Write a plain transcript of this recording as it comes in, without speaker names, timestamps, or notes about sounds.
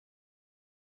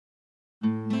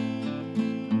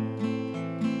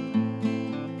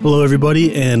Hello,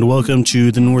 everybody, and welcome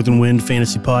to the Northern Wind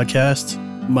Fantasy Podcast.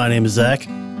 My name is Zach.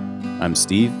 I'm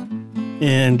Steve.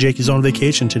 And Jake is on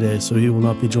vacation today, so he will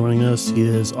not be joining us. He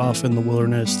is off in the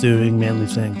wilderness doing manly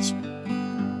things.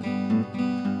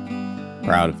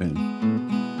 Proud of him.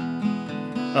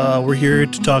 We're here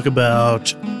to talk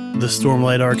about the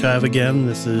Stormlight Archive again.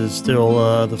 This is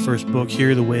still the first book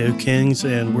here, The Way of Kings,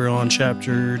 and we're on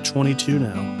chapter 22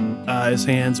 now. Eyes,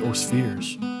 Hands, or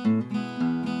Spheres.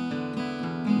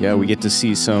 Yeah, we get to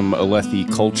see some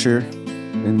Alethi culture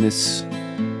in this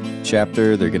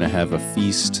chapter. They're going to have a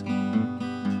feast,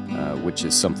 which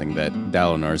is something that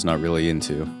Dalinar's not really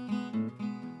into.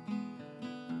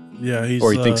 Yeah,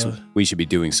 or he thinks we should be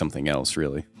doing something else,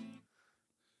 really.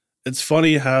 It's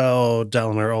funny how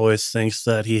Dalinar always thinks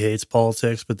that he hates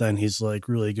politics, but then he's like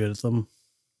really good at them.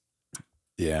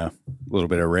 Yeah, a little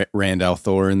bit of Rand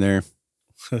al'Thor in there.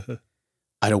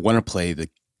 I don't want to play the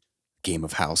game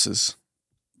of houses.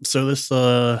 So this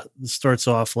starts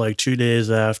off like 2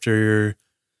 days after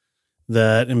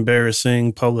that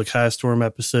embarrassing public high storm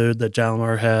episode that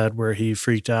Dalinar had where he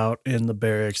freaked out in the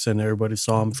barracks and everybody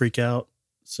saw him freak out.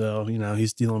 So,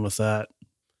 he's dealing with that.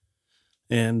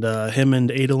 And him and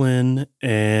Adolin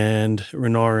and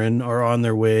Renarin are on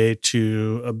their way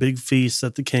to a big feast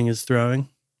that the king is throwing.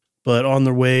 But on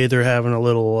their way, they're having a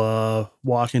little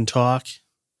walk and talk.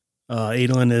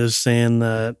 Adolin is saying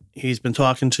that he's been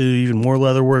talking to even more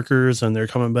leather workers and they're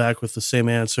coming back with the same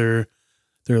answer.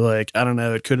 They're like, I don't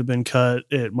know, it could have been cut.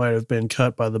 It might have been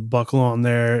cut by the buckle on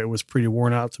there. It was pretty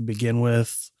worn out to begin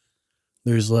with.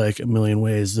 There's like a million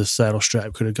ways this saddle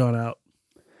strap could have gone out.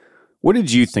 What did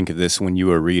you think of this when you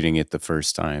were reading it the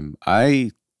first time?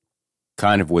 I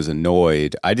kind of was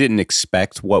annoyed. I didn't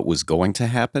expect what was going to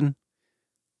happen,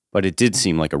 but it did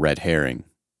seem like a red herring.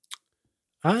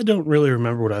 I don't really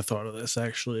remember what I thought of this,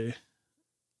 actually.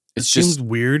 It seems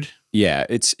weird. Yeah,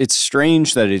 it's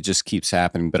strange that it just keeps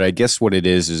happening, but I guess what it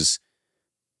is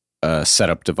a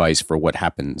setup device for what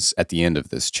happens at the end of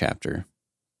this chapter.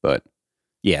 But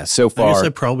yeah, so far... I guess I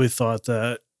probably thought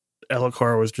that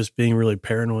Elhokar was just being really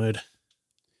paranoid.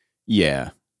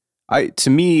 Yeah. To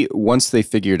me, once they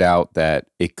figured out that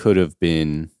it could have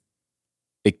been...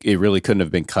 It really couldn't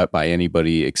have been cut by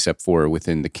anybody except for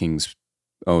within the king's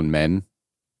own men.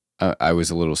 I was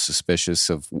a little suspicious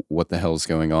of what the hell's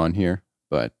going on here,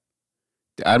 but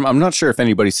I'm not sure if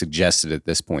anybody suggested at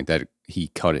this point that he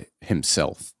cut it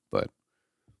himself, but...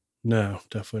 No,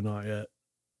 definitely not yet.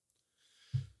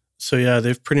 So yeah,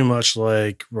 they've pretty much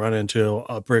like run into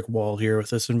a brick wall here with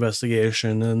this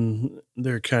investigation and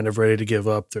they're kind of ready to give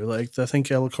up. They're like, I think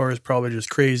Elhokar is probably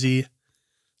just crazy.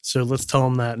 So let's tell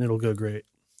him that and it'll go great.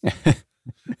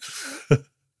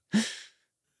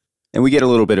 And we get a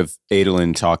little bit of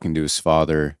Adolin talking to his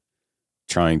father,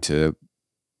 trying to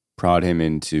prod him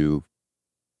into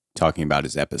talking about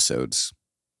his episodes,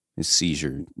 his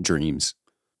seizure dreams.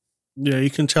 Yeah, you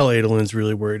can tell Adolin's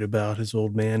really worried about his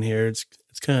old man here. It's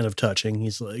kind of touching.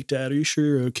 He's like, Dad, are you sure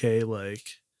you're okay?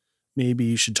 Like, maybe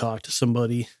you should talk to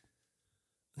somebody.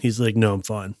 He's like, no, I'm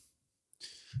fine.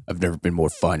 I've never been more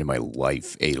fine in my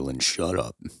life, Adolin. Shut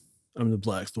up. I'm the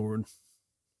Blackthorn.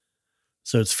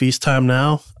 So it's feast time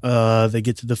now. They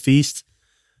get to the feast,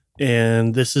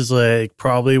 and this is like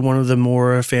probably one of the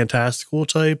more fantastical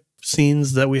type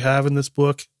scenes that we have in this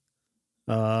book.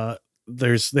 They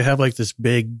have like this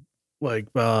big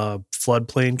like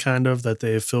floodplain kind of that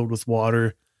they have filled with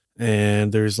water,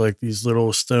 and there's like these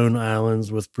little stone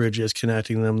islands with bridges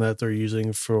connecting them that they're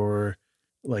using for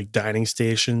like dining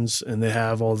stations, and they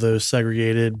have all those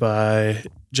segregated by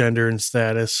gender and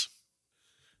status.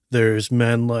 There's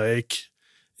men like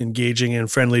engaging in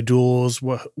friendly duels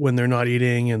when they're not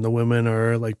eating, and the women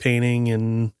are like painting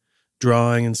and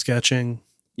drawing and sketching.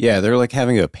 Yeah, they're like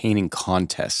having a painting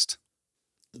contest.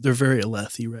 They're very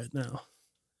Alethi right now.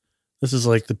 This is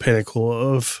like the pinnacle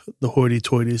of the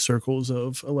hoity-toity circles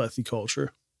of Alethi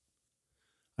culture.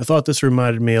 I thought this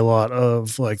reminded me a lot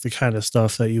of like the kind of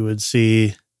stuff that you would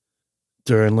see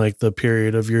during like the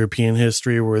period of European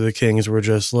history where the kings were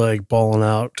just like balling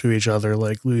out to each other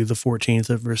like Louis XIV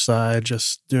at Versailles,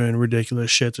 just doing ridiculous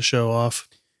shit to show off.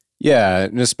 Yeah,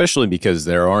 and especially because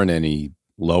there aren't any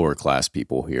lower class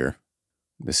people here.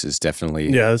 This is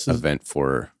definitely an event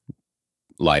for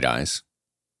light eyes.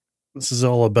 This is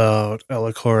all about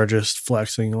Elhokar just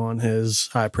flexing on his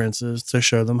high princes to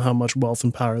show them how much wealth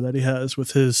and power that he has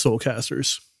with his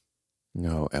soulcasters.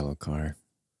 No, Elhokar,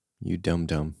 you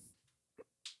dumb.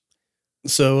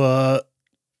 So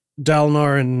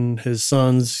Dalinar and his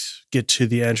sons get to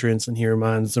the entrance, and he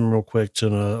reminds them real quick to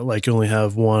like only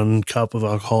have one cup of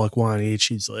alcoholic wine each.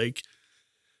 He's like,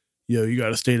 yo, you got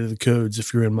to stay to the codes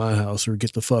if you're in my house or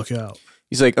get the fuck out.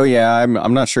 He's like, oh yeah,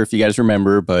 I'm not sure if you guys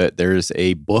remember, but there's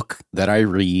a book that I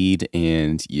read,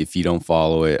 and if you don't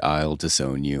follow it, I'll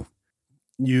disown you.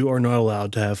 You are not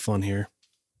allowed to have fun here.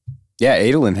 Yeah,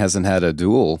 Adolin hasn't had a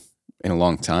duel in a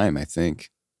long time, I think.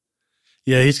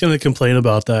 Yeah, he's going to complain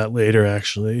about that later,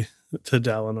 actually, to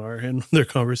Dalinar in their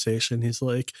conversation. He's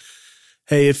like,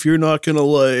 hey, if you're not going to,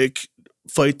 like,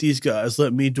 fight these guys,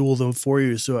 let me duel them for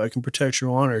you so I can protect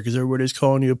your honor, because everybody's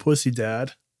calling you a pussy,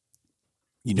 Dad.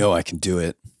 You know I can do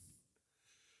it.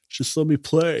 Just let me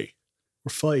play or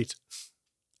fight.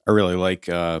 I really like,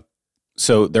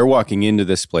 so they're walking into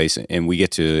this place, and we get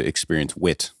to experience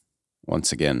Wit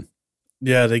once again.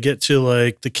 Yeah, they get to,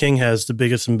 like, the king has the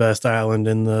biggest and best island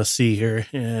in the sea here.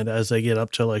 And as they get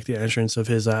up to, like, the entrance of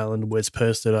his island, Wit's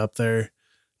posted up there,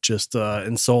 just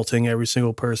insulting every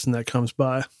single person that comes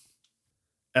by,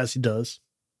 as he does.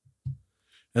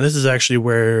 And this is actually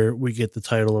where we get the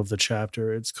title of the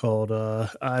chapter. It's called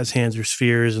Eyes, Hands, or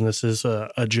Spheres. And this is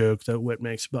a joke that Wit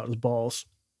makes about his balls.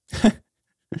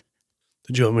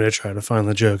 Did you want me to try to find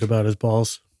the joke about his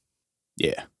balls?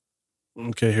 Yeah.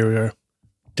 Okay, here we are.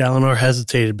 Dalinar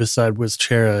hesitated beside Wit's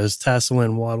chair as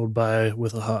Tasselin waddled by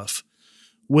with a huff.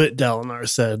 Wit, Dalinar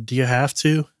said, do you have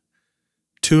to?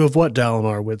 Two of what,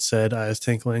 Dalinar? Wit said, eyes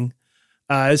twinkling.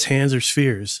 Eyes, hands, or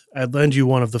spheres. I'd lend you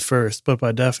one of the first, but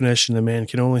by definition, a man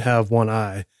can only have one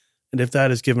eye. And if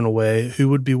that is given away, who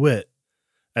would be Wit?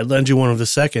 I'd lend you one of the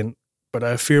second, but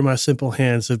I fear my simple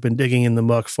hands have been digging in the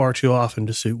muck far too often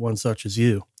to suit one such as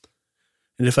you.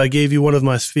 And if I gave you one of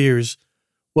my spheres,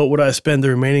 what would I spend the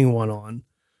remaining one on?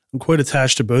 I'm quite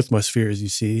attached to both my spheres, you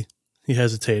see. He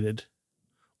hesitated.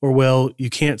 Or, well, you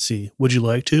can't see. Would you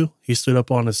like to? He stood up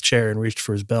on his chair and reached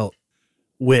for his belt.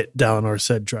 Wit, Dalinar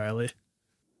said dryly.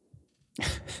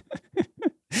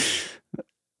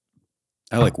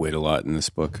 I like Wit a lot in this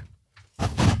book.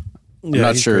 I'm Yeah,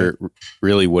 not he's sure great.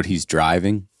 really what he's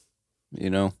driving,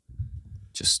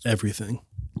 just Everything.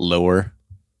 lower.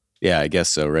 Yeah, I guess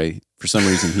so, right? For some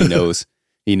reason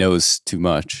he knows too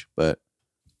much, but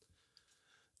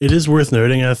It is worth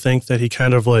noting, I think, that he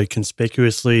kind of like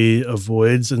conspicuously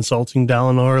avoids insulting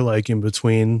Dalinar, like in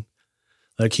between.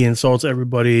 Like he insults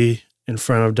everybody in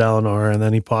front of Dalinar, and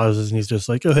then he pauses and he's just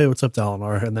like, oh, hey, what's up,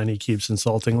 Dalinar? And then he keeps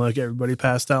insulting like everybody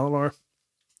past Dalinar.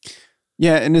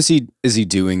 yeah, and is he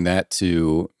doing that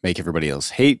to make everybody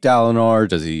else hate Dalinar?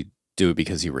 Does he do it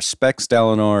because he respects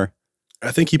Dalinar?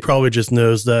 I think he probably just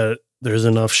knows that there's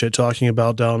enough shit talking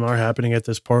about Dalinar happening at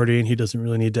this party, and he doesn't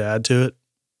really need to add to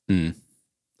it.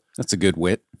 That's a good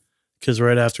Wit. Because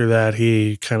right after that,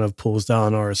 he kind of pulls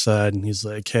Dalinar aside, and he's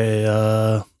like, hey,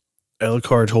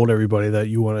 Elhokar told everybody that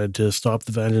you wanted to stop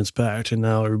the Vengeance Pact, and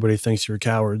now everybody thinks you're a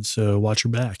coward, so watch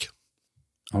your back.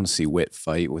 I want to see Wit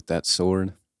fight with that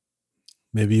sword.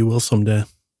 Maybe you will someday.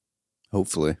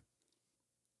 Hopefully.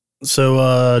 So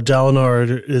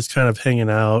Dalinar is kind of hanging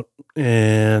out,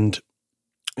 and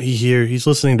he's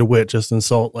listening to Wit just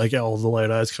insult like all the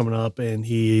Light Eyes coming up, and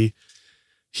he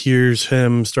hears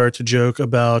him start to joke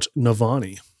about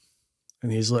Navani.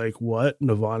 And he's like, what?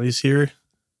 Navani's here?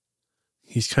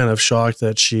 He's kind of shocked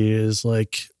that she is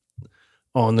like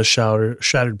on the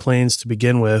Shattered Plains to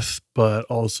begin with, but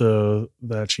also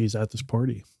that she's at this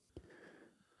party.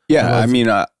 Yeah, I mean,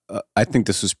 I think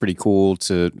this was pretty cool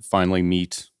to finally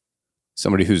meet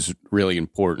somebody who's really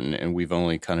important, and we've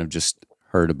only kind of just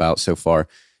heard about so far.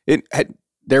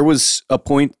 There was a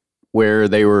point where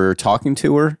they were talking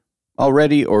to her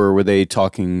already, or were they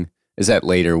talking? Is that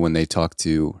later when they talk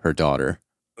to her daughter?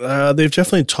 They've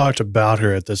definitely talked about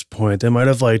her at this point. They might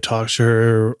have like talked to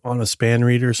her on a span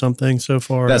read or something so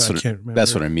far. That's I can't remember.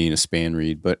 That's what I mean, a span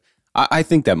read. But I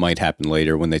think that might happen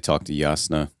later when they talk to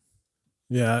Yasna.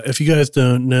 Yeah, if you guys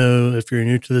don't know, if you're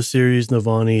new to the series,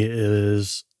 Navani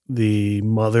is the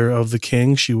mother of the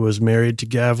king. She was married to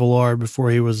Gavilar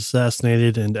before he was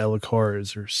assassinated, and Elhokar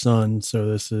is her son. So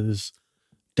this is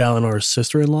Dalinar's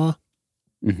sister-in-law.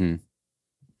 Mm-hmm.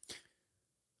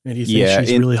 And he thinks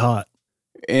she's really hot.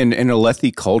 In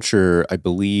Alethi culture, I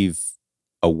believe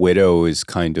a widow is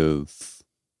kind of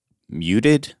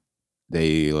muted.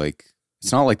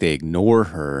 It's not like they ignore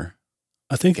her.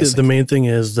 I think the main thing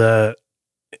is that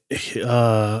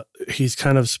he's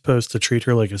kind of supposed to treat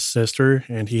her like a sister,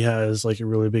 and he has like a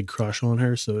really big crush on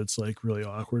her. So it's like really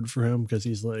awkward for him because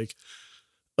he's like,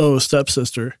 oh,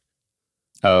 stepsister.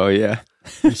 Oh, yeah.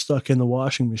 You're stuck in the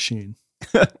washing machine.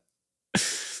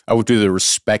 I would do the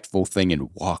respectful thing and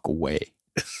walk away.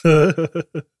 I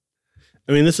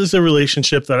mean, this is a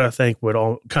relationship that I think would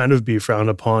all kind of be frowned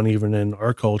upon even in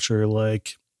our culture.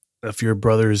 Like if your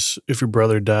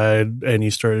brother died and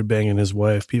you started banging his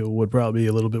wife, people would probably be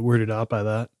a little bit weirded out by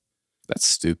that. That's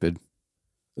stupid.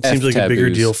 It seems like a bigger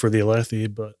taboos. deal for the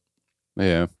Alethi, but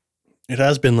Yeah. it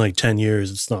has been like 10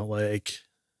 years. It's not like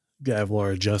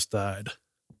Gavlar just died.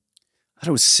 I thought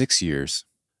it was 6 years.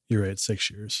 You're right, 6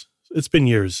 years. It's been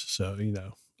years, so,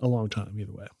 a long time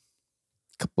either way.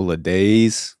 Couple of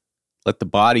days. Let the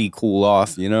body cool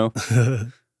off,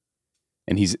 And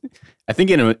I think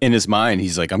in his mind,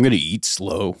 he's like, I'm going to eat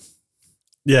slow.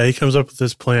 Yeah, he comes up with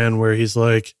this plan where he's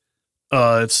like,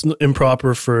 it's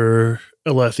improper for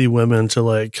Alethi women to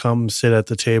like come sit at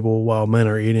the table while men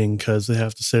are eating because they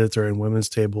have to sit at their own women's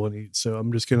table and eat. So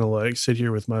I'm just going to like sit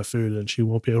here with my food and she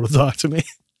won't be able to talk to me.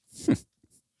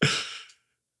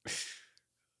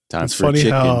 Time it's for a funny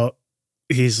chicken. how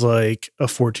he's like a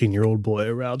 14-year-old boy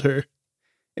around her.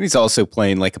 And he's also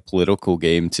playing like a political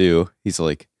game too. He's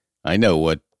like, I know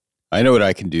what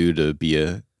I can do to be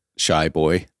a shy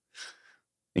boy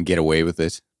and get away with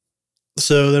it.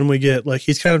 So then we get like,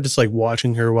 he's kind of just like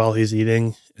watching her while he's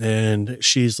eating. And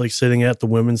she's like sitting at the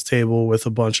women's table with a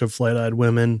bunch of flight-eyed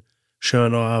women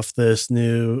showing off this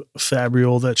new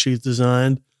fabrial that she's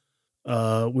designed.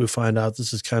 We find out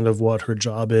this is kind of what her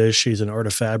job is. She's an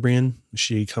artifabrian.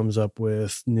 She comes up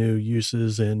with new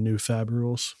uses and new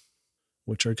fabrials,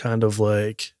 which are kind of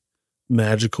like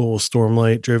magical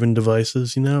stormlight driven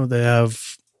devices. They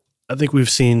have, I think we've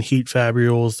seen heat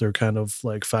fabrials. They're kind of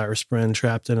like fire spren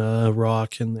trapped in a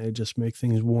rock and they just make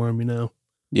things warm,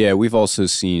 Yeah, we've also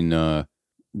seen the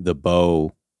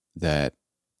bow The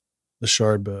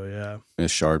shard bow, yeah. a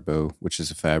shard bow, which is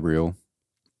a fabrial.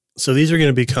 So these are going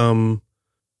to become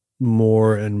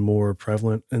more and more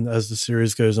prevalent. And as the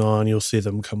series goes on, you'll see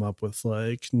them come up with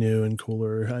like new and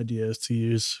cooler ideas to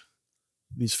use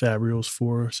these fabrials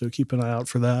for. So keep an eye out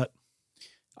for that.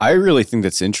 I really think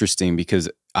that's interesting because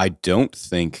I don't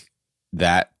think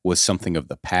that was something of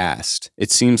the past. It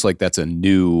seems like that's a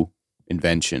new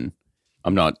invention.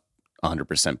 I'm not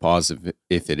 100% positive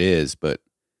if it is, but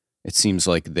it seems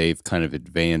like they've kind of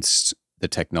advanced the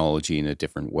technology in a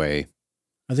different way.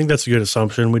 I think that's a good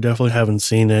assumption. We definitely haven't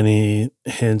seen any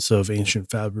hints of ancient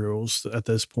fabrials at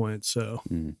this point. So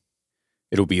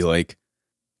It'll be like,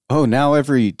 oh, now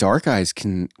every Dark Eyes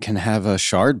can have a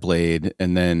shard blade,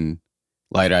 and then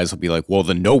Light Eyes will be like, well,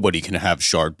 then nobody can have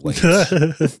shard blades.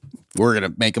 We're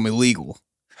gonna make them illegal.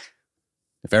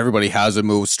 If everybody has them,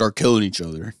 we'll start killing each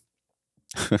other.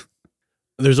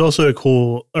 There's also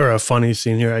a funny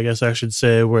scene here, I guess I should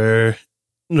say, where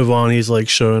Navani's like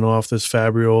showing off this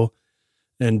fabrial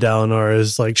and Dalinar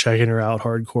is like checking her out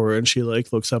hardcore and she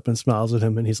like looks up and smiles at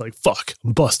him and he's like, fuck,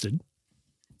 I'm busted.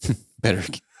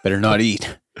 Better not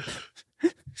eat.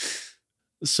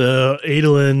 So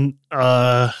Adolin,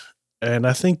 and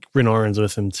I think Renarin's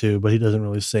with him too, but he doesn't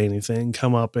really say anything,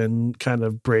 come up and kind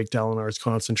of break Dalinar's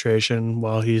concentration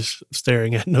while he's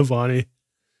staring at Navani.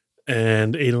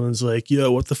 And Adolin's like,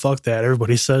 yo, what the fuck, Dad?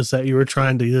 Everybody says that you were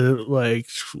trying to like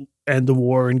end the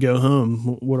war and go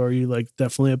home. What are you, like,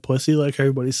 definitely a pussy like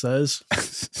everybody says?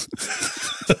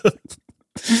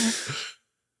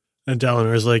 And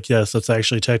Dalinar's like, yes, that's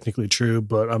actually technically true,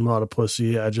 but I'm not a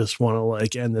pussy. I just want to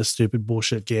like end this stupid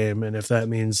bullshit game. And if that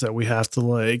means that we have to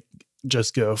like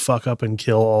just go fuck up and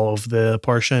kill all of the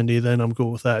Parshendi, then I'm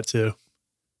cool with that too.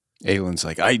 Adolin's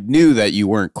like, I knew that you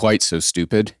weren't quite so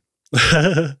stupid.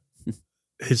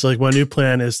 He's like, my new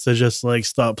plan is to just like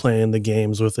stop playing the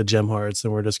games with the gem hearts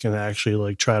and we're just going to actually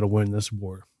like try to win this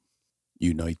war.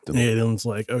 Unite them. And Adolin's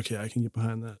like, okay, I can get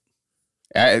behind that.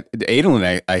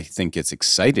 Adolin, I think, gets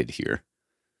excited here.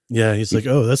 Yeah, he's like,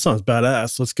 oh, that sounds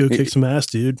badass. Let's go kick some ass,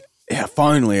 dude. Yeah,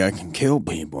 finally I can kill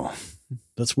people.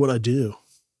 That's what I do.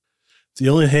 The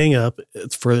only hang up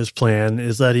for this plan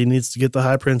is that he needs to get the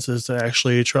High Princes to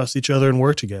actually trust each other and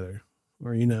work together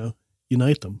or,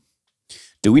 unite them.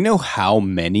 Do we know how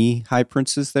many High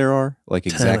Princes there are? Like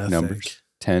exact 10, numbers?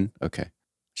 10? Okay.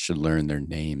 Should learn their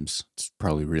names. It's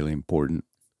probably really important.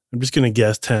 I'm just going to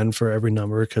guess 10 for every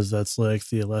number because that's like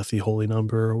the Alethi holy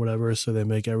number or whatever. So they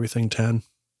make everything 10.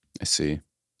 I see.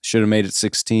 Should have made it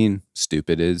 16.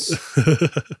 Stupid is.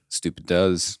 Stupid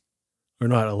does. Or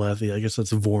not Alethi. I guess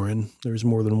that's Vorin. There's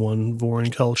more than one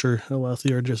Vorin culture.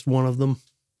 Alethi are just one of them.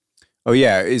 Oh,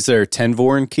 yeah. Is there 10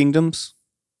 Vorin kingdoms?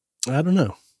 I don't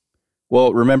know.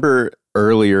 Well, remember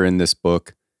earlier in this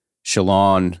book,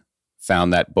 Shallan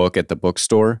found that book at the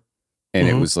bookstore and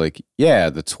it was like, yeah,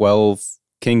 the 12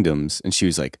 kingdoms. And she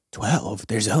was like, 12?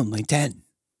 There's only 10.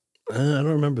 I don't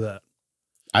remember that.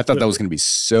 I thought that was going to be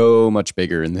so much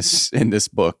bigger in this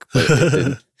book,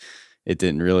 but it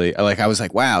didn't really. I was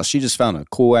like, wow, she just found a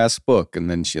cool ass book. And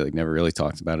then she like never really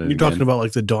talked about it. You're talking about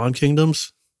like the Dawn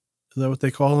Kingdoms? Is that what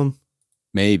they call them?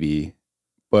 Maybe.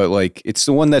 But like, it's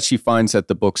the one that she finds at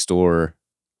the bookstore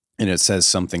And it says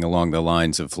something along the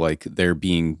lines of like there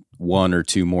being one or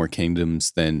two more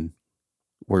kingdoms than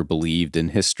were believed in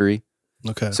history.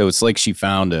 Okay. So it's like she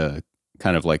found a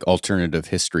kind of like alternative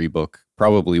history book,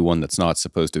 probably one that's not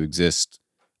supposed to exist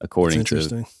according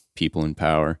to people in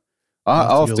power.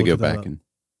 I'll have to go back and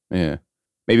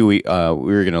maybe we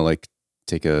were gonna like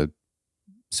take a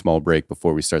small break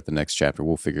before we start the next chapter.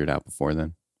 We'll figure it out before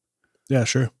then. Yeah,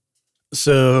 sure.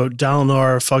 So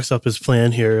Dalinar fucks up his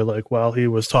plan here. Like while he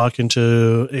was talking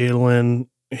to Adolin,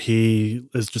 he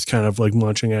is just kind of like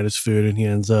munching at his food, and he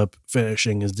ends up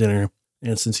finishing his dinner.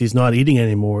 And since he's not eating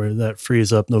anymore, that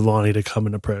frees up Navani to come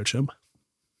and approach him.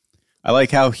 I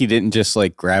like how he didn't just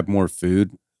like grab more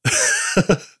food.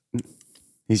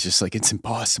 He's just like, it's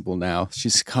impossible now.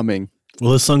 She's coming.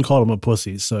 Well, his son called him a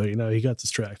pussy, so, he got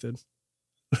distracted.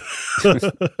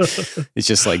 He's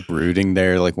just like brooding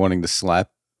there, like wanting to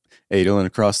slap Adolin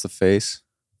across the face.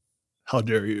 How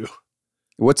dare you?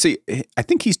 What's he? I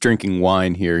think he's drinking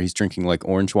wine here. He's drinking like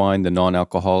orange wine, the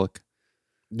non-alcoholic.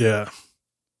 Yeah.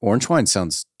 Orange wine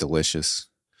sounds delicious.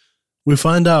 We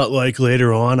find out like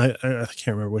later on, I can't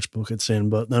remember which book it's in,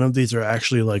 but none of these are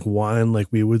actually like wine like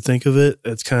we would think of it.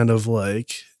 It's kind of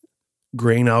like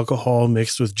grain alcohol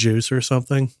mixed with juice or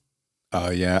something. Oh,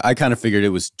 yeah. I kind of figured it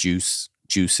was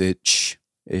juice-ish.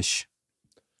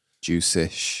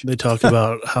 Juice-ish. They talk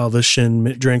about how the Shin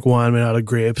drink wine made out of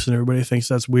grapes, and everybody thinks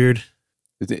that's weird.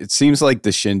 It seems like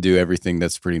the Shin do everything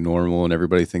that's pretty normal, and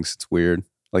everybody thinks it's weird.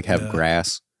 Like have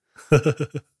grass.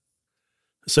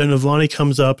 So Navani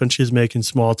comes up, and she's making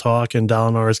small talk, and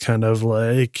Dalinar is kind of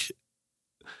like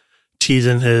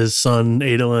teasing his son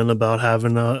Adolin about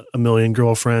having a million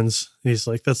girlfriends. He's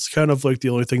like, that's kind of like the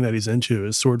only thing that he's into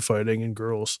is sword fighting and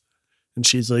girls. And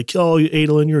she's like, oh,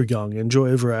 Adolin, you're young. Enjoy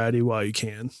a variety while you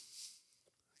can.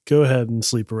 Go ahead and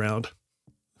sleep around.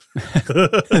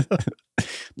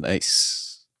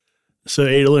 Nice. So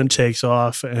Adolin takes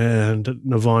off, and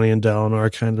Navani and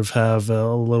Dalinar kind of have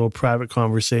a little private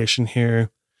conversation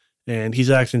here. And he's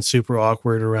acting super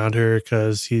awkward around her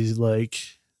because he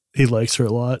likes her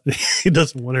a lot. He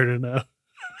doesn't want her to know.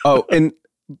 Oh, and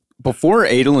before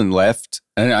Adolin left,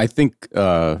 and I think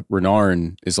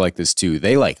Renarin is like this too,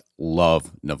 they like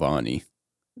love Navani.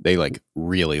 They like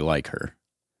really like her.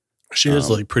 She is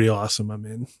like pretty awesome. I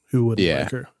mean, who wouldn't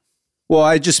like her? Well,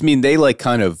 I just mean they like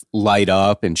kind of light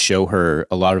up and show her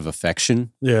a lot of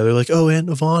affection. Yeah, they're like, oh, Aunt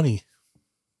Navani.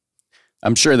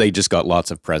 I'm sure they just got lots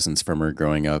of presents from her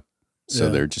growing up. So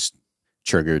they're just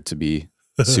triggered to be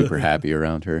super happy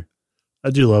around her. I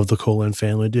do love the Colin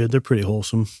family, dude. They're pretty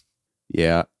wholesome.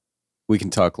 Yeah. We can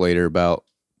talk later about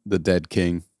the dead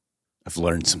king. I've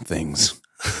learned some things.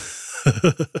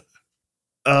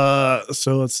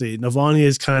 So let's see. Navani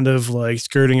is kind of like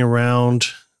skirting around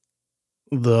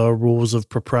the rules of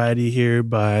propriety here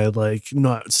by like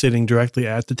not sitting directly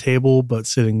at the table, but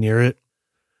sitting near it.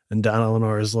 And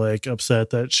Dalinar is like upset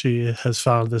that she has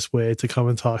found this way to come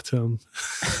and talk to him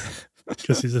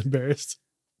because he's embarrassed.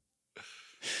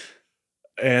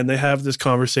 And they have this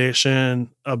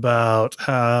conversation about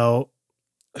how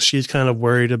she's kind of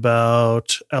worried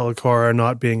about Elhokar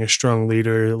not being a strong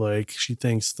leader. Like she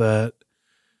thinks that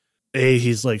A,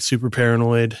 he's like super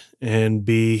paranoid, and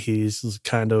B, he's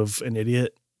kind of an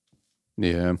idiot.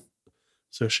 Yeah.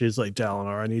 So she's like,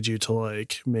 Dalinar, I need you to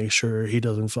like make sure he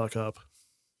doesn't fuck up.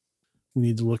 We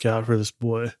need to look out for this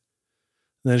boy. And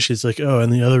then she's like, oh,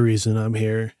 and the other reason I'm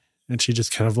here. And she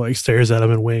just kind of like stares at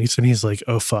him and winks, and he's like,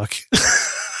 oh, fuck.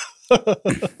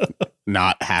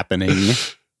 Not happening.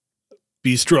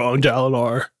 Be strong,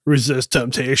 Dalinar. Resist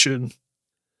temptation.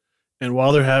 And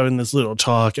while they're having this little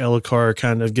talk, Elhokar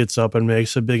kind of gets up and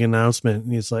makes a big announcement.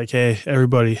 And he's like, hey,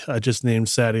 everybody, I just named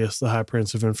Sadeas the High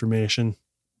Prince of Information.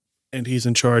 And he's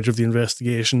in charge of the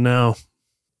investigation now,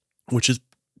 which is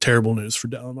terrible news for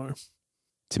Dalinar.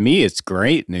 To me, it's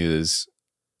great news.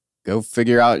 Go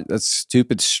figure out that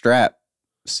stupid strap,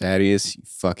 Sadeas, you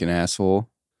fucking asshole.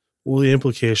 Well, the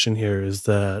implication here is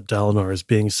that Dalinar is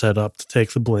being set up to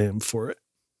take the blame for it.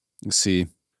 Let's see.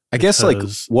 I guess like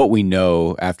what we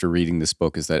know after reading this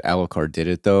book is that Elhokar did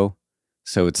it though.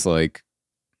 So it's like,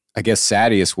 I guess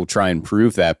Sadeas will try and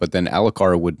prove that, but then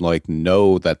Elhokar would like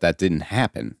know that that didn't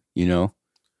happen, you know?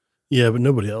 Yeah, but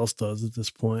nobody else does at this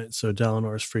point. So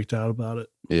Dalinar's freaked out about it.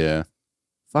 Yeah.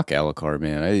 Fuck Elhokar,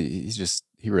 man.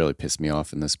 He really pissed me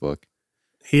off in this book.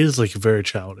 He is like very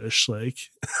childish. Like,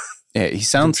 yeah, he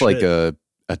sounds like a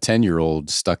 10-year-old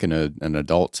stuck in an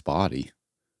adult's body.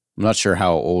 I'm not sure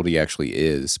how old he actually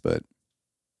is, but.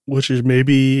 Which is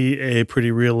maybe a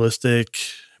pretty realistic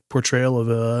portrayal of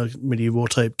a medieval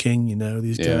type king. You know,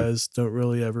 these guys don't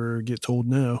really ever get told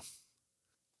no.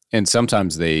 And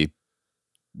sometimes they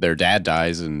their dad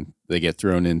dies and they get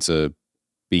thrown into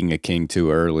being a king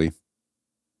too early.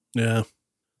 Yeah.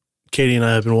 Katie and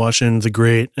I have been watching The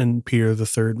Great, and Peter the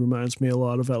Third reminds me a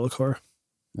lot of Alucard.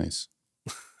 Nice.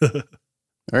 All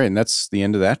right, and that's the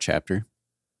end of that chapter.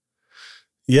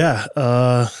 Yeah.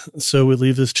 So we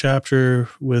leave this chapter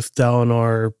with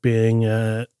Dalinar being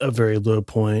at a very low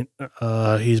point.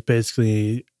 He's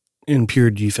basically in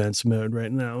pure defense mode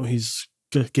right now. He's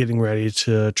getting ready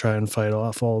to try and fight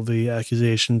off all the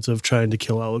accusations of trying to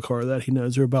kill Alucard that he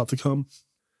knows are about to come.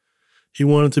 He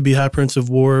wanted to be High Prince of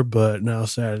War, but now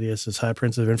Sadeas is High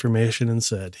Prince of Information and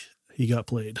said he got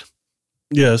played.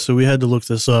 Yeah, so we had to look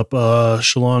this up.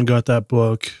 Shallan got that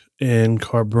book in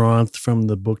Kharbranth from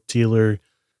the book dealer,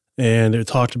 and it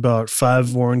talked about 5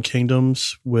 Vorin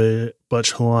kingdoms, but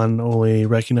Shallan only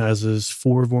recognizes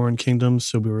 4 Vorin kingdoms,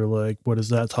 so we were like, what is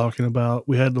that talking about?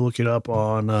 We had to look it up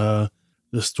on the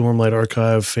Stormlight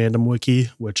Archive fandom wiki,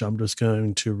 which I'm just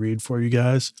going to read for you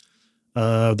guys.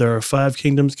 There are 5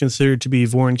 kingdoms considered to be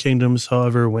Vorin kingdoms.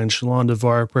 However, when Shallan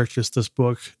Devar purchased this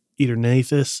book,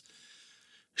 Eternathus,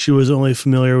 she was only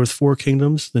familiar with 4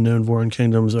 kingdoms. The known Vorin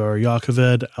kingdoms are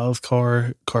Yakaved,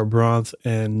 Alethkar, Kharbranth,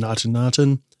 and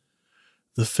Natanatan.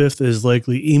 The 5th is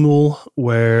likely Emul,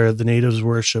 where the natives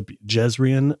worship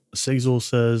Jezrien. Sigil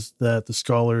says that the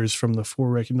scholars from the 4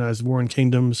 recognized Vorin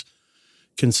kingdoms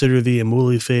consider the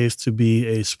Emuli faith to be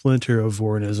a splinter of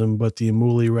Vorinism, but the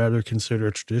Emuli rather consider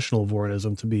traditional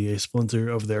Vorinism to be a splinter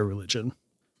of their religion.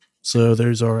 So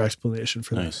there's our explanation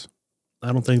for that.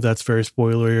 I don't think that's very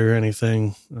spoilery or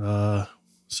anything.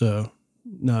 So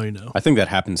now you know. I think that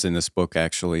happens in this book,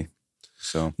 actually.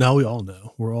 So now we all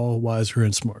know. We're all wiser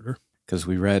and smarter. Because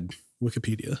we read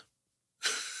Wikipedia.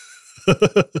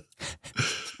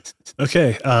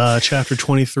 Okay, chapter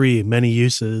 23, Many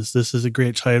Uses. This is a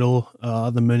great title.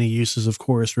 The Many Uses, of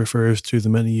course, refers to the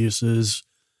many uses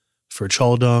for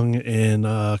Chaldung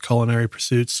in culinary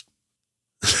pursuits.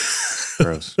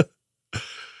 Gross.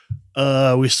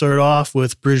 We start off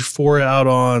with Bridge 4 out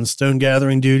on stone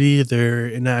gathering duty. They're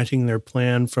enacting their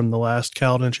plan from the last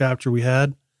Kaladin chapter we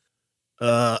had.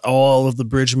 All of the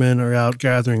bridgemen are out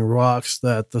gathering rocks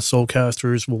that the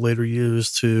soulcasters will later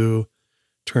use to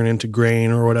turn into grain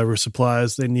or whatever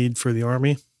supplies they need for the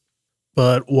army.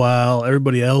 But while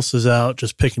everybody else is out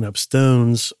just picking up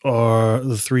stones, are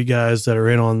the 3 guys that are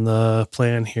in on the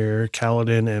plan here,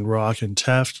 Kaladin and Rock and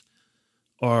Teft,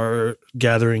 are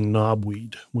gathering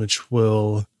knobweed, which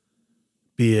will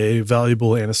be a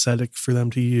valuable anesthetic for them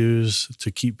to use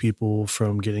to keep people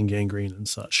from getting gangrene and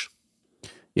such.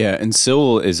 Yeah, and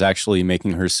Syl is actually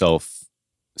making herself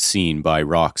seen by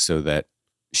Rock so that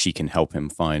she can help him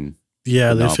find.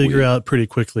 Yeah, they figure out pretty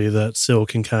quickly that Syl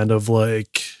can kind of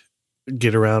like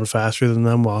get around faster than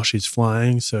them while she's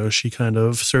flying. So she kind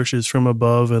of searches from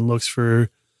above and looks for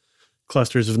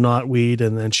clusters of knotweed,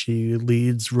 and then she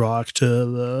leads Rock to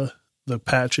the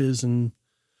patches, and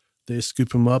they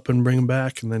scoop him up and bring him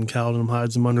back, and then Kaladin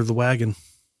hides him under the wagon.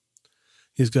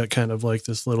 He's got kind of like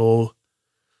this little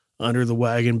under the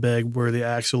wagon bag where the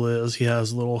axle is. He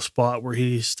has a little spot where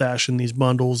he's stashing these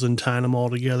bundles and tying them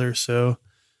all together so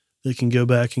they can go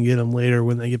back and get them later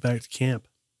when they get back to camp.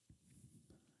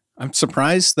 I'm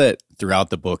surprised that throughout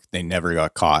the book, they never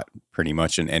got caught pretty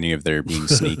much in any of their being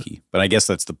sneaky. But I guess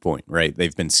that's the point, right?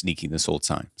 They've been sneaky this whole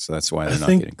time. So that's why they're not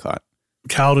getting caught.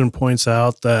 Kaladin points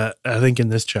out that, I think in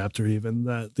this chapter even,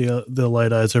 that the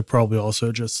Light Eyes are probably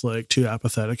also just like too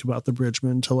apathetic about the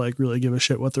bridgemen to like really give a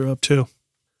shit what they're up to.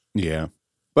 Yeah.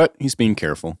 But he's being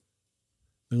careful.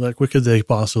 They're like, what could they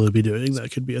possibly be doing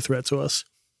that could be a threat to us?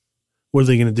 What are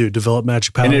they going to do? Develop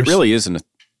magic powers? And it really isn't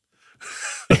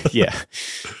yeah.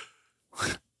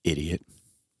 Idiot.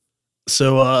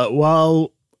 So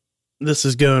while this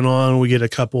is going on, we get a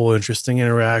couple interesting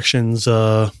interactions.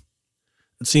 It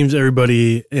seems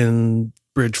everybody in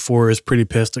Bridge 4 is pretty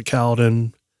pissed at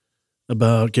Kaladin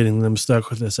about getting them stuck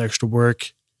with this extra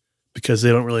work because they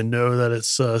don't really know that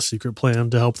it's a secret plan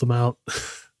to help them out.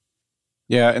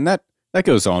 Yeah, and that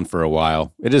goes on for a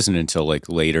while. It isn't until like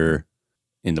later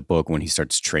in the book when he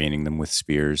starts training them with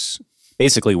spears.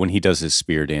 Basically, when he does his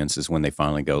spear dance is when they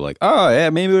finally go like, oh,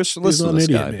 yeah, maybe we should listen to this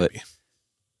guy. But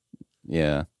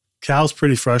yeah. Cal's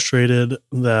pretty frustrated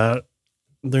that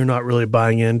they're not really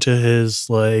buying into his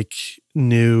like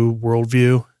new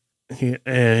worldview.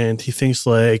 He thinks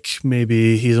like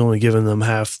maybe he's only given them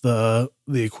half the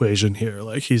equation here.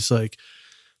 Like he's like,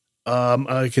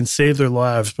 I can save their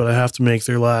lives, but I have to make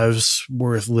their lives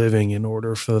worth living in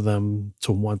order for them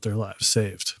to want their lives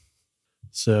saved.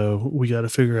 So we got to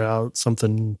figure out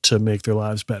something to make their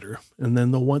lives better, and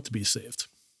then they'll want to be saved.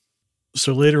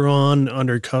 So later on,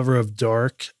 under cover of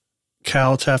dark,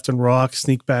 Cal, Taft, and Rock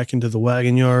sneak back into the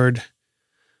wagon yard,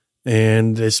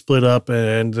 and they split up,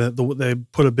 and they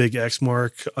put a big X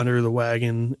mark under the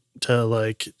wagon to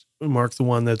like mark the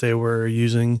one that they were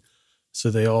using. So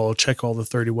they all check all the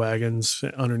 30 wagons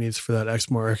underneath for that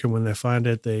X mark, and when they find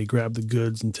it, they grab the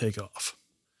goods and take off.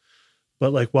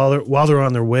 But like while they're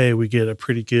on their way, we get a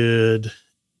pretty good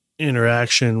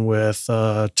interaction with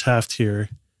Taft here.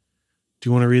 Do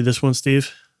you want to read this one,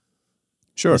 Steve?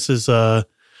 Sure. This is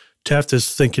Taft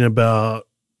is thinking about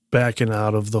backing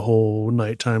out of the whole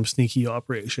nighttime sneaky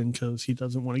operation because he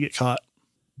doesn't want to get caught.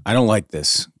 I don't like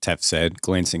this, Taft said,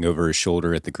 glancing over his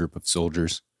shoulder at the group of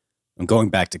soldiers. I'm going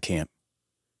back to camp.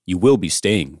 You will be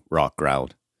staying, Rock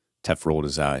growled. Taft rolled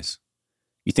his eyes.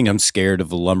 You think I'm scared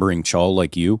of a lumbering chawl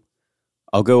like you?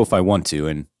 I'll go if I want to,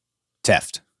 and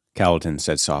Taft, Calatin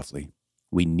said softly,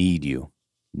 we need you.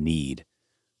 Need.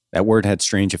 That word had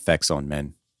strange effects on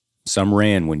men. Some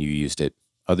ran when you used it.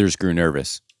 Others grew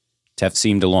nervous. Taft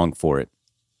seemed to long for it.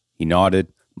 He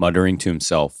nodded, muttering to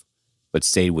himself, but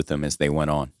stayed with them as they went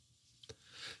on.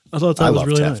 I thought that was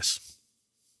really nice.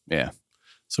 Yeah.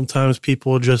 Sometimes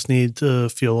people just need to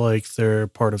feel like they're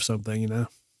part of something, you know?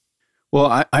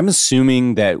 Well, I'm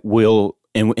assuming that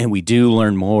and we do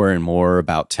learn more and more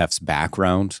about Taft's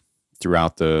background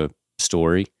throughout the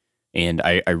story. And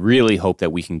I really hope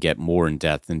that we can get more in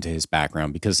depth into his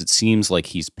background because it seems like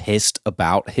he's pissed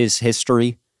about his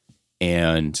history.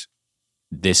 And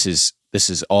this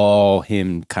is all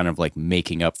him kind of like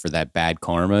making up for that bad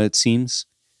karma, it seems.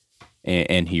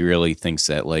 And he really thinks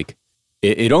that like,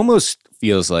 it almost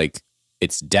feels like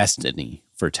it's destiny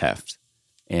for Taft.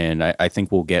 And I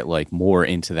think we'll get like more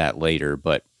into that later,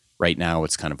 but right now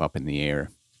it's kind of up in the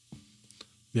air.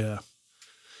 Yeah.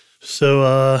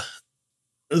 So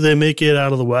they make it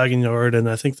out of the wagon yard, and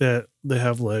I think that they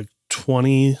have like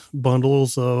 20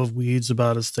 bundles of weeds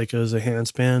about as thick as a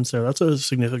handspan. So that's a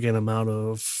significant amount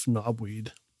of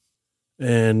knobweed.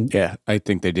 And yeah, I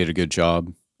think they did a good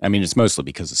job. I mean, it's mostly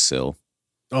because of Syl.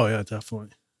 Oh, yeah, definitely.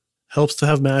 Helps to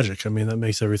have magic. I mean, that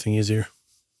makes everything easier.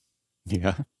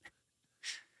 Yeah.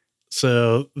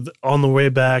 So on the way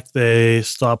back, they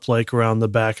stop like around the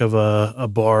back of a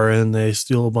bar and they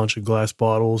steal a bunch of glass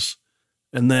bottles.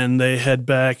 And then they head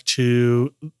back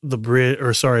to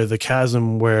the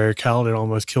chasm where Kaladin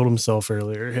almost killed himself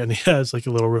earlier. And he has like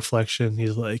a little reflection.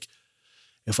 He's like,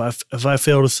 if I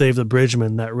fail to save the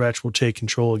bridgeman, that wretch will take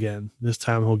control again. This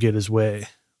time he'll get his way.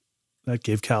 That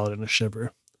gave Kaladin a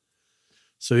shiver.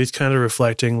 So he's kind of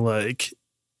reflecting like,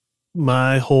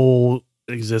 my whole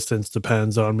existence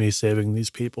depends on me saving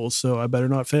these people, so I better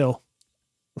not fail.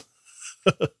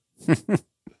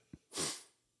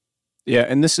 Yeah,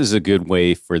 and this is a good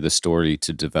way for the story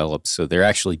to develop. So they're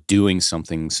actually doing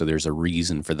something, so there's a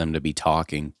reason for them to be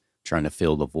talking, trying to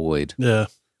fill the void. Yeah.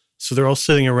 So they're all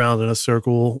sitting around in a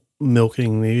circle,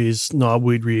 milking these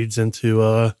knobweed reeds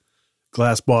into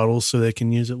glass bottles so they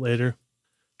can use it later,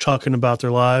 talking about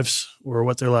their lives or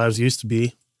what their lives used to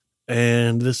be.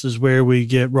 And this is where we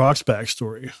get Rock's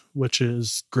backstory, which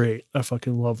is great. I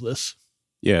fucking love this.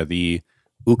 Yeah, the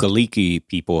Ukaliki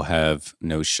people have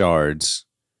no shards,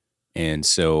 and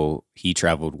so he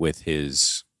traveled with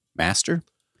his master.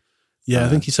 Yeah, I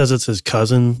think he says it's his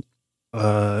cousin.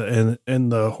 And in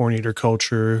the Horneater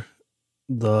culture,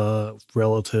 the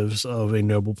relatives of a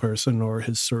noble person or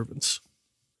his servants.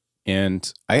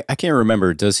 And I can't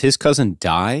remember. Does his cousin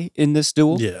die in this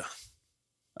duel? Yeah.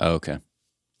 Oh, okay.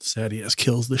 Sadeas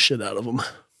kills the shit out of him.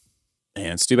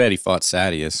 And it's too bad he fought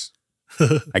Sadeas.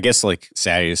 I guess like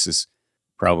Sadeas is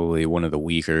probably one of the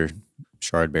weaker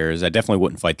shard bearers. I definitely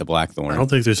wouldn't fight the Blackthorn. I don't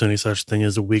think there's any such thing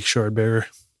as a weak shard bearer.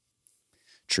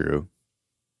 True.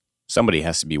 Somebody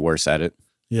has to be worse at it.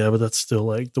 Yeah, but that's still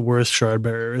like the worst shard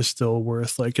bearer is still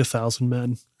worth like 1,000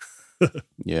 men.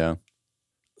 Yeah.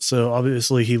 So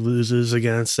obviously he loses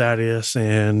against Sadeas,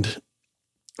 and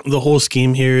the whole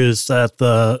scheme here is that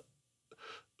the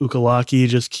Ukalaki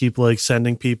just keep like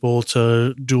sending people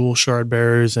to duel shard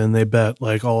bearers, and they bet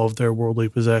like all of their worldly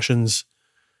possessions,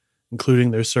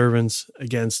 including their servants,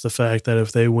 against the fact that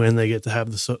if they win, they get to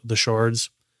have the shards.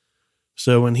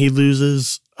 So when he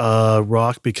loses,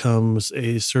 Rock becomes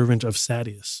a servant of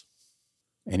Sadeas.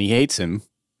 And he hates him.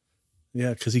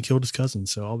 Yeah, because he killed his cousin,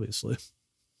 so obviously.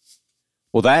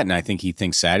 Well, that, and I think he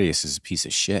thinks Sadeas is a piece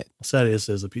of shit. Sadeas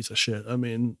is a piece of shit. I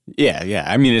mean... Yeah.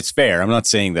 I mean, it's fair. I'm not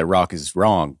saying that Rock is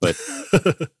wrong, but,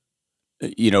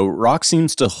 Rock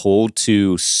seems to hold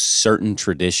to certain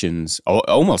traditions,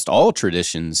 almost all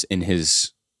traditions in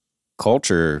his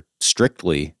culture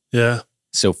strictly. Yeah.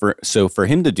 So for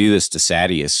him to do this to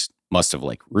Sadeas must have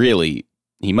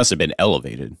he must have been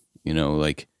elevated,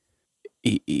 like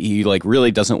he like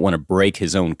really doesn't want to break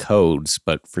his own codes,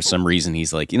 but for some reason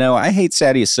he's like, I hate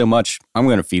Sadeas so much, I'm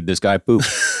going to feed this guy poop.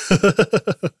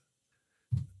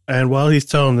 And while he's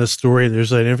telling this story,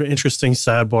 there's an interesting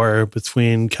sidebar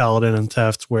between Kaladin and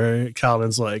Teft where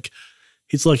Kaladin's like,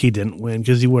 he's lucky he didn't win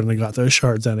because he wouldn't have got those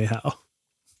shards anyhow.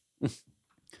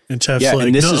 And Teft's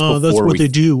like, no, that's what they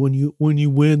do. When you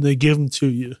win, they give them to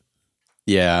you.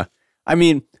 Yeah. I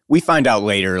mean, we find out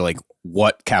later, like,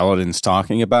 what Kaladin's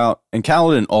talking about. And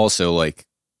Kaladin also, like,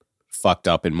 fucked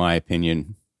up, in my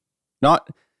opinion.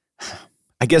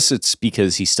 I guess it's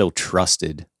because he still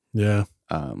trusted the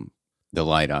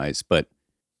Light Eyes. But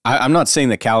I'm not saying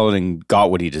that Kaladin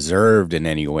got what he deserved in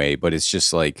any way, but it's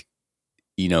just like,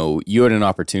 you had an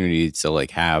opportunity to,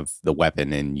 like, have the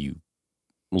weapon and you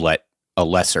let a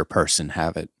lesser person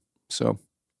have it. So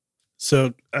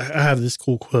I have this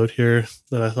cool quote here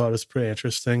that I thought was pretty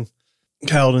interesting.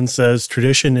 Kaladin says,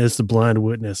 tradition is the blind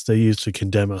witness they use to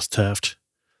condemn us, Teft.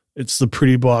 It's the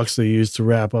pretty box they use to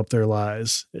wrap up their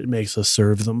lies. It makes us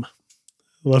serve them.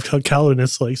 I love how Kaladin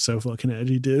is like so fucking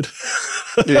edgy, dude.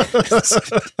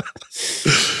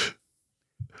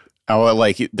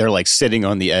 Like they're like sitting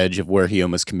on the edge of where he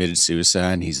almost committed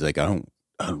suicide, and he's like, I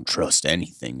don't trust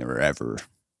anything or ever.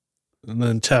 And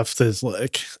then Teft is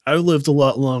like, I've lived a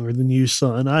lot longer than you,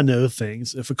 son. I know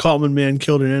things. If a common man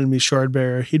killed an enemy shard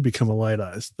bearer, he'd become a Light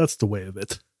Eyes. That's the way of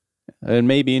it. And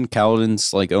maybe in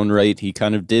Kaladin's like own right, he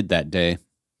kind of did that day.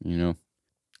 He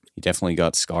definitely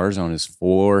got scars on his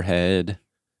forehead.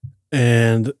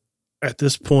 And at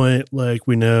this point, like,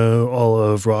 we know all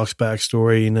of Rock's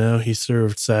backstory. He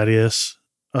served Sadeas.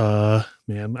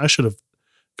 Man, I should have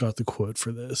got the quote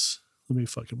for this. Let me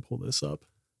fucking pull this up.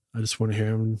 I just want to hear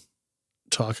him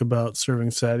talk about serving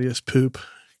Sadeas poop,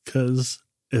 because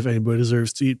if anybody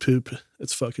deserves to eat poop,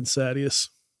 it's fucking Sadeas.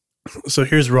 So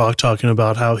here's Rock talking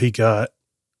about how he got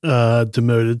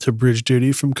demoted to bridge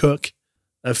duty from cook.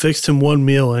 I fixed him one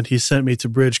meal and he sent me to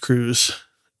bridge crews.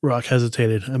 Rock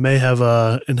hesitated. I may have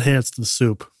enhanced the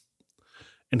soup.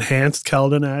 Enhanced?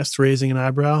 Kaladin asked, raising an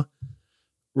eyebrow.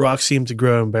 Rock seemed to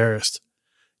grow embarrassed.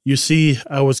 You see,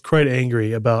 I was quite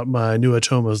angry about my new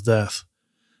Atoma's death.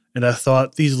 And I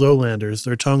thought, these lowlanders,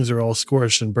 their tongues are all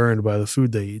scorched and burned by the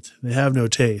food they eat. They have no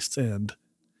taste, and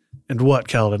what?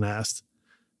 Kaladin asked.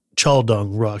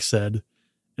 Chaldung, Rock said.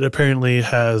 It apparently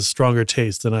has stronger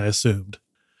taste than I assumed.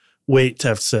 Wait,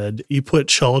 Teft said. You put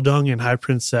Chaldung in High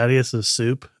Prince Sadeas'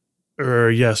 soup?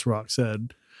 Yes, Rock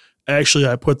said. Actually,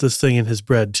 I put this thing in his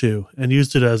bread, too, and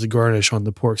used it as a garnish on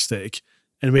the pork steak,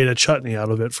 and made a chutney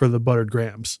out of it for the buttered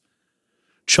grams.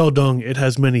 Chaldung, it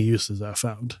has many uses, I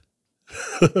found.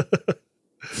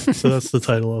 So that's the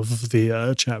title of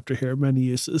the chapter here, many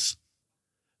uses.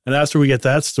 And after we get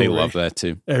that story, they love that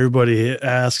too. Everybody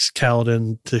asks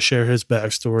Kaladin to share his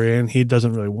backstory, and he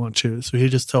doesn't really want to. So he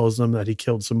just tells them that he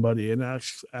killed somebody and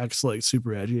acts like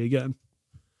super edgy again.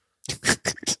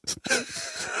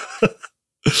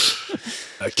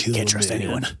 I can't trust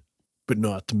anyone, but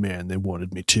not the man they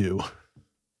wanted me to.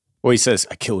 Well, he says,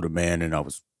 I killed a man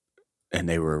and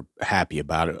they were happy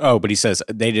about it. Oh, but he says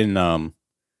they didn't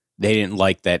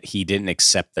like that he didn't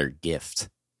accept their gift.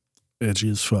 Edgy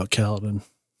as fuck, Kaladin.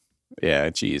 Yeah,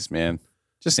 geez, man.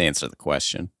 Just answer the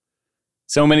question.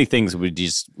 So many things would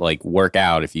just like work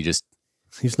out if you just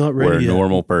he's not ready were a yet.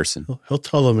 normal person. He'll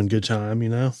tell them in good time,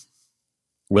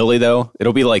 Will he though?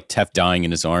 It'll be like Teft dying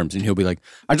in his arms, and he'll be like,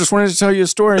 I just wanted to tell you a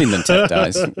story, and then Teft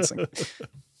dies. It's like,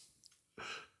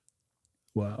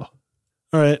 wow.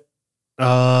 All right.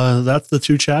 That's the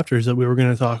 2 chapters that we were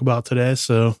going to talk about today.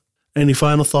 So any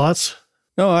final thoughts?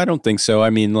 No, I don't think so. I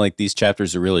mean, like, these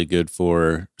chapters are really good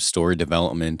for story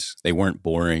development. They weren't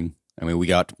boring. I mean, we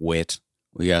got wit.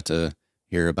 We got to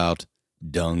hear about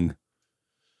dung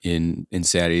in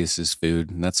Sadeas'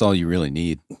 food. And that's all you really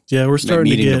need. Yeah, we're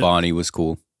starting meeting to get... Navani was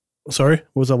cool. Sorry,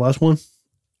 what was that last one?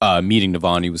 Meeting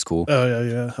Navani was cool. Oh,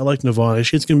 yeah. I like Navani.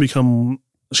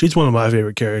 She's one of my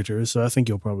favorite characters, so I think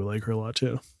you'll probably like her a lot,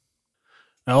 too.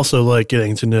 I also like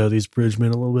getting to know these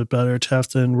bridgemen a little bit better.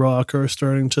 Teft and Rock are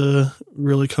starting to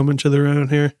really come into their own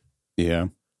here. Yeah.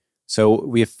 So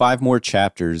we have 5 more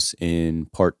chapters in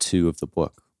part 2 of the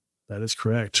book. That is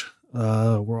correct.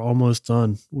 We're almost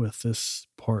done with this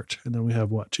part. And then we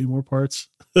have, 2 more parts?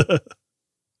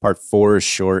 Part 4 is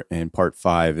short and part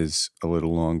 5 is a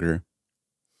little longer.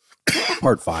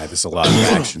 Part 5 is a lot of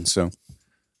action. So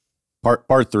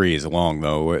part 3 is long,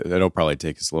 though. It'll probably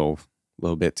take us a little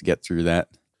bit to get through that.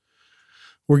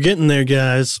 We're getting there,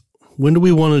 guys. When do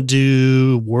we want to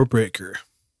do Warbreaker?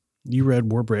 You read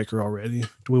Warbreaker already.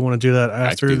 Do we want to do that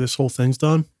after this whole thing's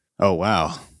done? Oh,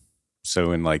 wow.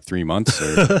 So in like 3 months?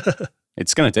 Or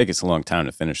it's going to take us a long time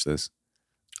to finish this.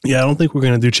 Yeah, I don't think we're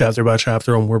going to do chapter by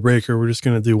chapter on Warbreaker. We're just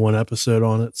going to do one episode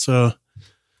on it. So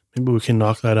maybe we can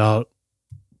knock that out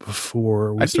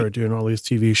before we start doing all these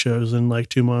TV shows in like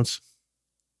 2 months.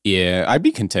 Yeah, I'd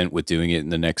be content with doing it in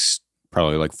the next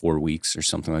probably like 4 weeks or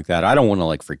something like that. I don't want to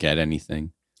like forget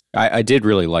anything. I did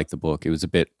really like the book. It was a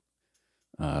bit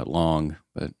long,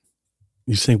 but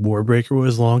you think Warbreaker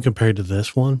was long compared to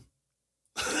this one?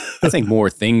 I think more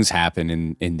things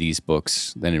happen in these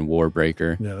books than in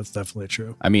Warbreaker. Yeah, that's definitely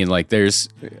true. I mean, like there's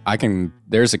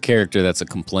a character that's a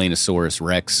Complainosaurus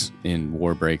Rex in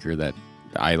Warbreaker that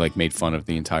I like made fun of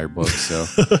the entire book. So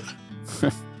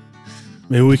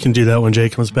maybe we can do that when Jay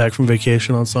comes back from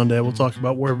vacation on Sunday. We'll talk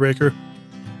about Warbreaker.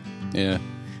 Yeah,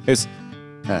 it's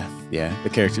the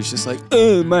character's just like,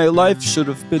 my life should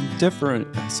have been different.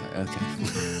 I was like,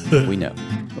 okay, we know,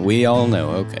 we all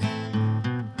know. Okay.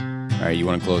 All right, you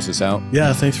want to close this out?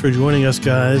 Yeah, thanks for joining us,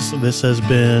 guys. This has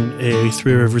been a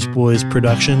Three Rivers Boys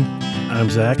production. I'm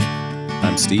Zach.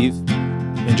 I'm Steve.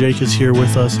 And Jake is here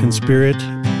with us in spirit,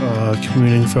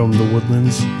 communing from the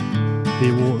woodlands.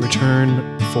 He will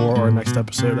return for our next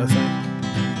episode, I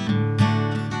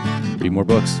think. Read more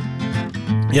books.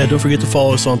 Yeah, don't forget to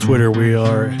follow us on Twitter. We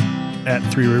are at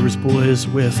Three Rivers Boys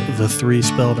with the 3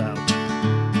 spelled out.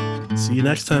 See you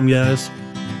next time, guys.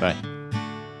 Bye.